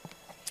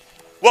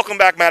Welcome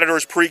back,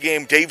 Matadors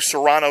pregame. Dave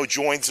Serrano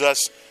joins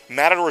us.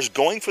 Matadors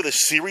going for the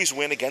series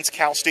win against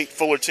Cal State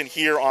Fullerton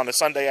here on a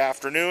Sunday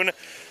afternoon.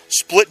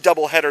 Split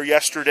doubleheader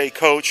yesterday,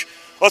 Coach.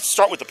 Let's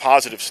start with the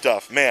positive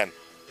stuff. Man,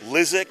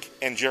 Lizick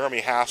and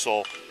Jeremy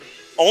Hassel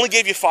only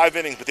gave you 5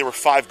 innings, but they were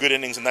 5 good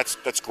innings, and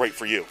that's great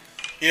for you.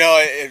 You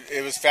know,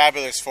 it was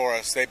fabulous for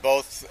us. They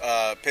both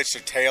pitched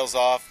their tails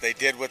off. They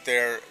did what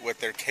they're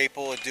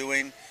capable of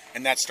doing,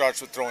 and that starts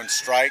with throwing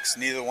strikes.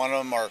 Neither one of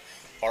them are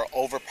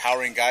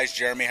overpowering guys.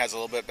 Jeremy has a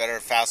little bit better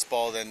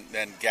fastball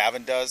than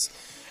Gavin does.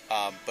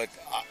 But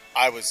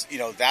I was,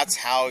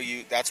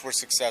 that's where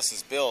success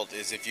is built,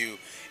 is if you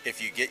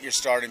get your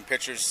starting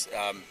pitchers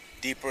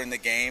deeper in the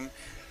game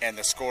and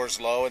the score's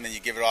low, and then you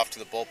give it off to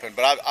the bullpen.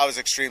 But I was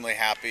extremely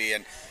happy,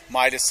 and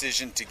my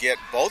decision to get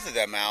both of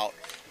them out,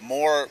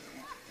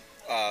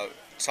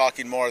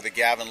 talking more of the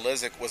Gavin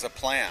Lizick, was a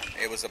plan.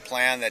 It was a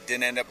plan that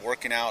didn't end up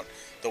working out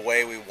the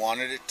way we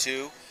wanted it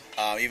to.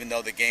 Even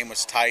though the game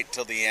was tight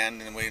till the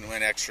end and we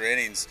went extra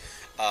innings,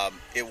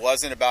 it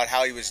wasn't about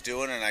how he was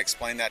doing, and I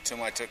explained that to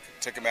him. I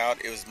took him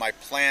out. It was my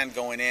plan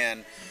going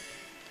in,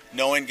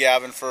 knowing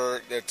Gavin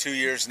for the 2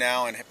 years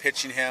now and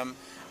pitching him.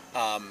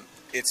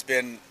 It's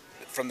been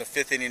from the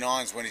 5th inning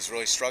on is when he's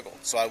really struggled.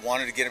 So I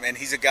wanted to get him, and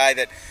he's a guy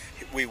that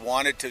we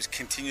wanted to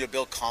continue to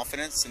build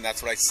confidence, and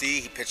that's what I see.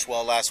 He pitched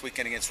well last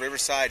weekend against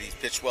Riverside. He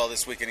pitched well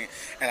this weekend,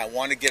 and I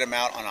want to get him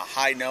out on a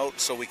high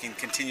note so we can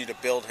continue to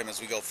build him as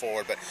we go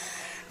forward. But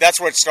that's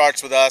where it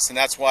starts with us, and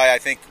that's why I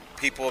think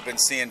people have been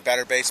seeing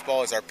better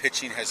baseball, as our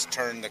pitching has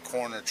turned the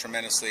corner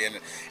tremendously, and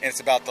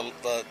it's about the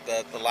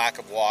lack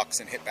of walks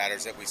and hit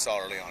batters that we saw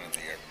early on in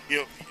the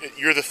year.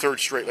 You're the third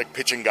straight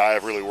pitching guy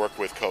I've really worked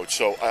with, Coach.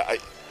 So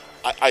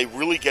I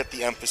really get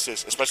the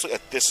emphasis, especially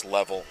at this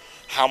level,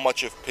 how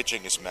much of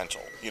pitching is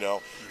mental.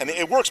 And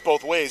it works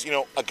both ways.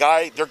 There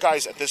are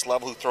guys at this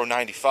level who throw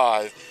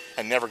 95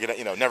 and never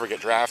get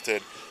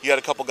drafted. You had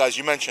a couple guys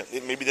you mentioned,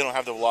 maybe they don't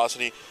have the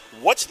velocity.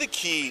 What's the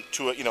key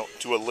to a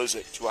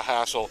Lizick, to a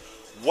Hassel?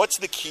 What's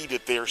the key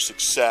to their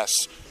success?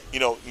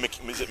 Is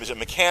it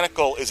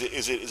mechanical? Is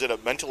it a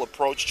mental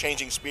approach,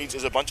 changing speeds?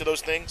 Is it a bunch of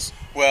those things?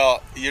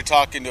 Well, you're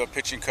talking to a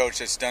pitching coach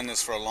that's done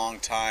this for a long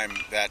time.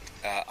 That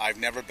I've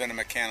never been a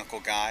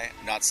mechanical guy.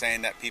 I'm not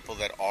saying that people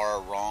that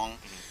are wrong.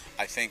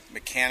 I think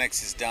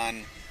mechanics is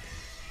done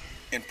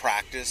in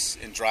practice,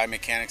 in dry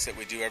mechanics that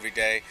we do every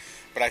day.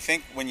 But I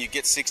think when you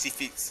get 60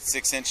 feet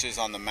 6 inches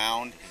on the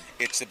mound,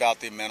 it's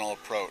about the mental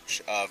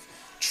approach of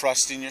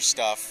trusting your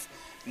stuff,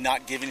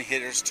 not giving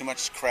hitters too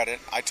much credit.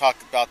 I talk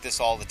about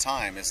this all the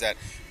time, is that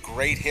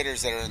great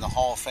hitters that are in the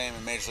Hall of Fame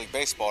in Major League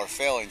Baseball are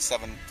failing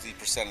 70%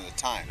 of the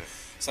time.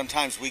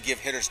 Sometimes we give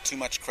hitters too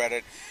much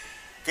credit.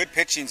 Good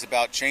pitching is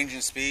about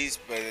changing speeds,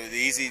 but the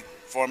easy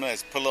formula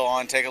is put a little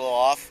on, take a little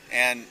off,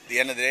 and at the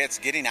end of the day, it's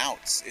getting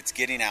outs. It's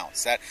getting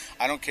outs.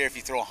 I don't care if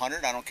you throw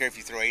 100, I don't care if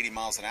you throw 80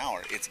 miles an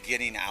hour. It's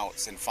getting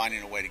outs and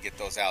finding a way to get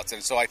those outs.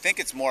 And so I think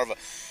it's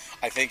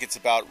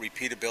about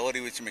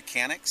repeatability with your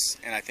mechanics,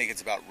 and I think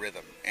it's about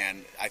rhythm.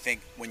 And I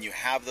think when you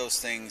have those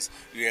things,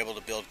 you're able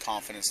to build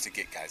confidence to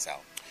get guys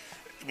out.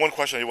 One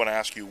question I do want to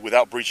ask you,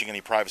 without breaching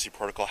any privacy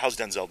protocol, how's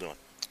Denzel doing?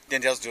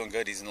 Denzel's doing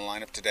good. He's in the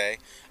lineup today.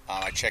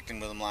 I checked in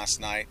with him last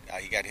night.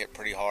 He got hit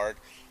pretty hard.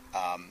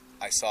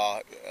 I saw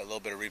a little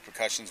bit of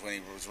repercussions when he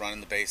was running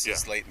the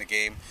bases late in the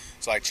game.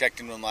 So I checked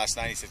in with him last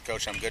night. He said,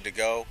 "Coach, I'm good to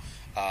go."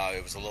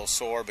 It was a little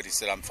sore, but he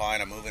said, "I'm fine.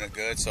 I'm moving it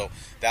good." So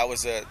that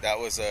was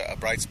a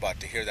bright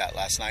spot to hear that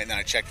last night. And then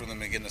I checked with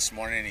him again this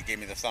morning, and he gave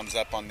me the thumbs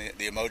up on the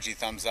emoji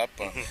thumbs up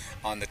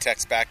on the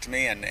text back to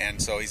me.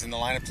 And so he's in the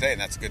lineup today,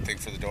 and that's a good thing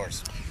for the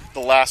Doors. The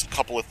last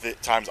couple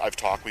of times I've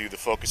talked with you, the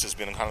focus has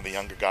been on kind of the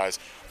younger guys.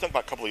 I'm talking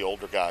about a couple of the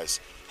older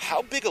guys.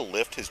 How big a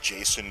lift has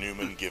Jason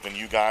Newman given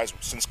you guys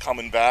since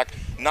coming back?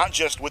 Not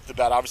just with the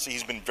bat. Obviously,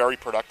 he's been very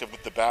productive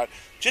with the bat.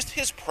 Just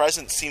his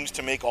presence seems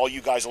to make all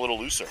you guys a little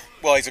looser.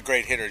 Well, he's a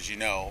great hitter, as you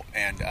know,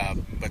 and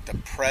but the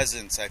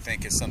presence, I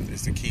think, is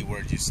the key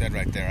word you said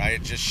right there. I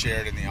had just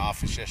shared in the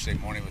office yesterday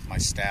morning with my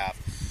staff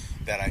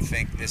that I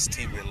think this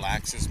team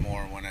relaxes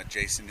more when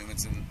Jason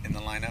Newman's in the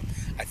lineup.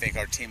 I think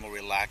our team will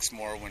relax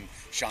more when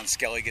Sean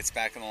Skelly gets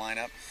back in the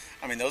lineup.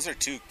 I mean, those are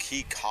two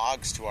key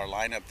cogs to our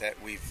lineup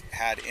that we've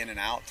had in and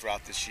out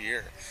throughout this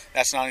year.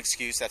 That's not an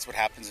excuse. That's what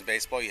happens in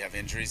baseball. You have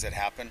injuries that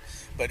happen.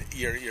 But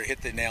you're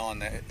hit the nail on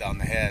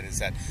the head, is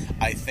that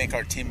I think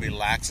our team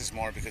relaxes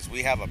more because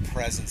we have a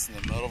presence in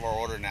the middle of our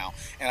order now.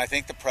 And I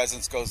think the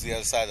presence goes to the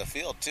other side of the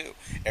field, too.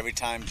 Every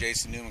time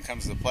Jason Newman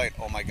comes to the plate,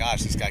 oh, my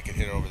gosh, this guy could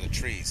hit it over the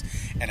trees.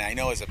 And I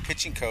know as a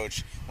pitching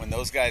coach, when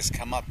those guys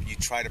come up, you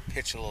try to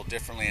pitch a little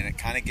differently, and it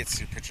kind of gets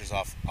your pitchers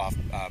off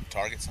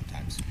target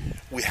sometimes.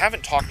 We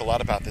haven't talked a lot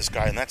about this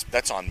guy, and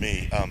that's on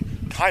me.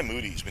 Kai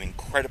Moody's been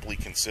incredibly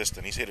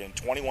consistent. He's hit in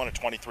 21 of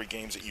 23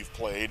 games that you've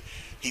played.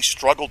 He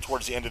struggled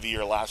towards the end of the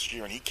year last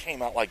year, and he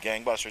came out like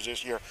gangbusters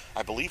this year.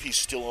 I believe he's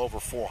still over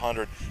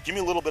 400. Give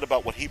me a little bit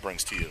about what he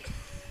brings to you.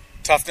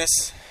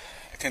 Toughness,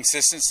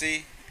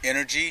 consistency,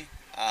 energy.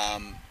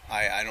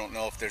 I don't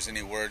know if there's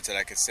any words that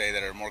I could say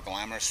that are more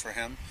glamorous for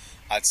him.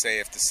 I'd say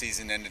if the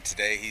season ended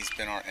today, he's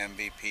been our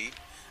MVP.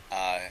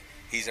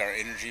 He's our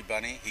energy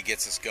bunny. He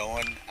gets us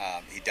going.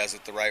 He does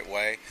it the right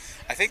way.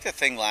 I think the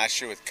thing last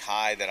year with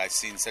Kai that I've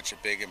seen such a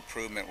big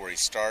improvement, where he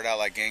started out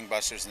like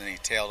gangbusters and then he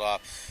tailed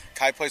off.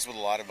 Kai plays with a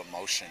lot of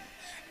emotion,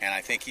 and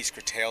I think he's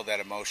curtailed that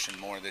emotion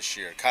more this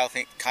year.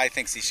 Kai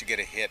thinks he should get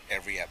a hit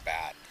every at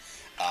bat.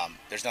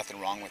 There's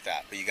nothing wrong with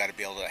that, but you got to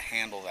be able to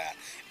handle that,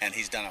 and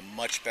he's done a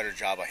much better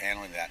job of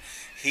handling that.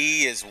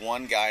 He is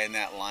one guy in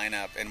that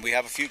lineup, and we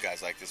have a few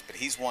guys like this, but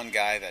he's one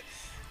guy that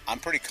I'm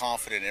pretty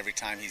confident every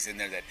time he's in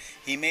there that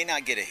he may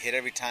not get a hit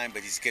every time,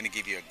 but he's going to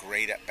give you a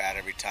great at-bat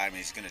every time, and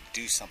he's going to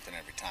do something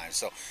every time.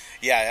 So,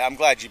 yeah, I'm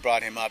glad you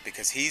brought him up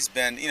because he's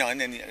been, and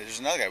then there's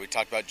another guy. We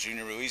talked about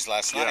Junior Ruiz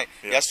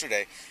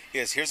yesterday.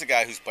 Here's a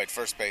guy who's played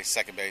first base,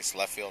 second base,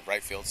 left field,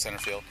 right field, center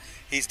field.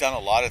 He's done a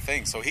lot of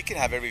things, so he can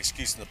have every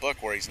excuse in the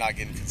book where he's not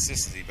getting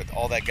consistency, but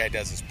all that guy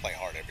does is play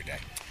hard every day.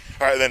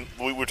 All right, then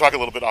we were talking a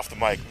little bit off the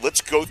mic.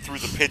 Let's go through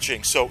the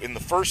pitching. So in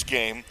the first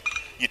game,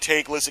 you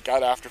take Lizick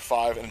out after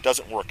 5, and it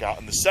doesn't work out.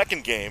 In the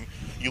second game,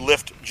 you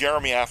lift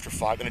Jeremy after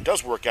 5, and it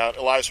does work out.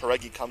 Elias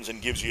Jaregui comes in,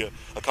 gives you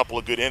a couple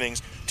of good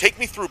innings. Take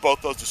me through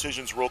both those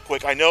decisions real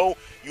quick. I know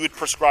you had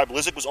prescribed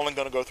Lizick was only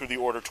going to go through the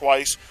order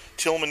twice.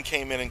 Tillman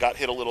came in and got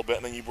hit a little bit,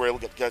 and then you were able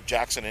to get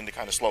Jackson in to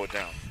kind of slow it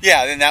down.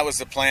 Yeah, and that was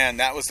the plan.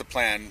 That wasn't the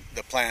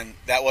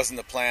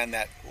plan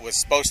that was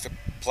supposed to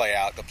play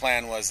out. The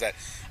plan was that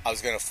I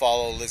was going to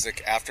follow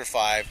Lizick after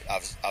 5.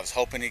 I was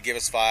hoping he'd give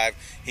us 5.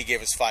 He gave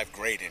us 5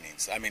 great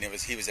innings. I mean,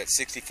 he was at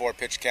 64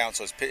 pitch count,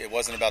 so it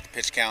wasn't about the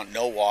pitch count.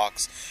 No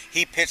walks.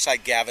 He pitched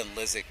like Gavin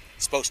Lizick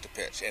supposed to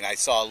pitch, and I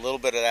saw a little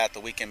bit of that the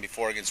weekend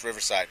before against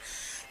Riverside.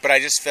 But I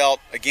just felt,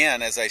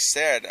 again, as I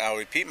said, I'll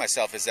repeat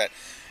myself, is that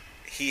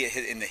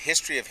in the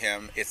history of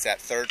him, it's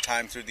that third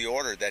time through the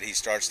order that he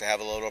starts to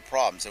have a little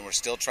problems, and we're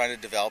still trying to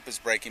develop his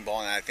breaking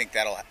ball, and I think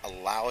that'll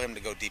allow him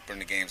to go deeper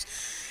into games.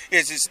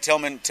 It's just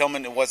Tillman,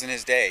 it wasn't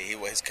his day.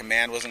 His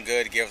command wasn't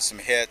good. He gave us some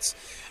hits,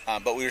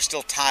 but we were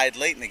still tied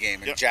late in the game.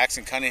 And Yep.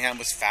 Jackson Cunningham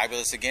was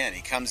fabulous again.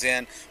 He comes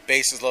in,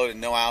 bases loaded,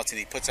 no outs, and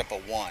he puts up a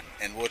 1,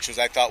 and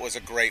I thought was a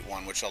great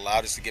one, which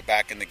allowed us to get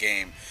back in the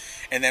game.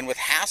 And then with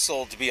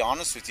Hassel, to be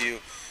honest with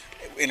you,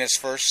 in his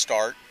first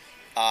start,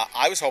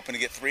 I was hoping to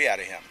get 3 out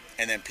of him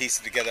and then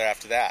piece it together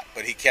after that.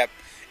 But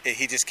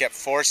he just kept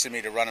forcing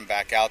me to run him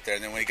back out there.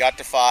 And then when he got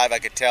to 5, I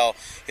could tell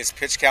his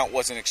pitch count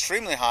wasn't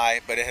extremely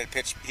high, but he had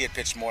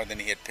pitched more than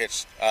he had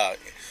pitched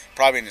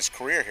probably in his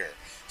career here.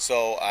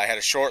 So I had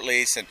a short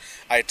lease, and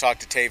I had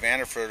talked to Tay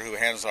Vanderford, who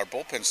handles our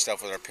bullpen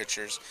stuff with our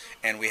pitchers,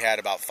 and we had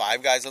about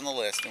 5 guys on the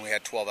list, and we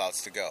had 12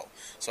 outs to go.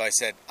 So I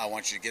said, I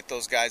want you to get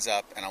those guys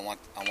up, and I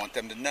want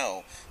them to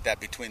know that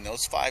between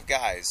those 5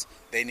 guys,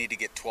 they need to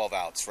get 12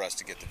 outs for us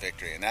to get the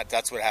victory. And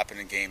that's what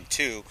happened in Game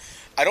 2.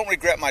 I don't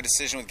regret my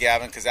decision with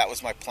Gavin because that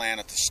was my plan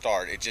at the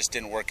start. It just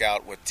didn't work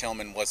out with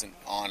Tillman wasn't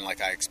on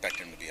like I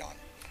expected him to be on.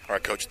 All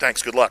right, Coach,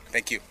 thanks. Good luck.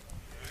 Thank you.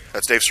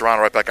 That's Dave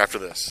Serrano right back after this.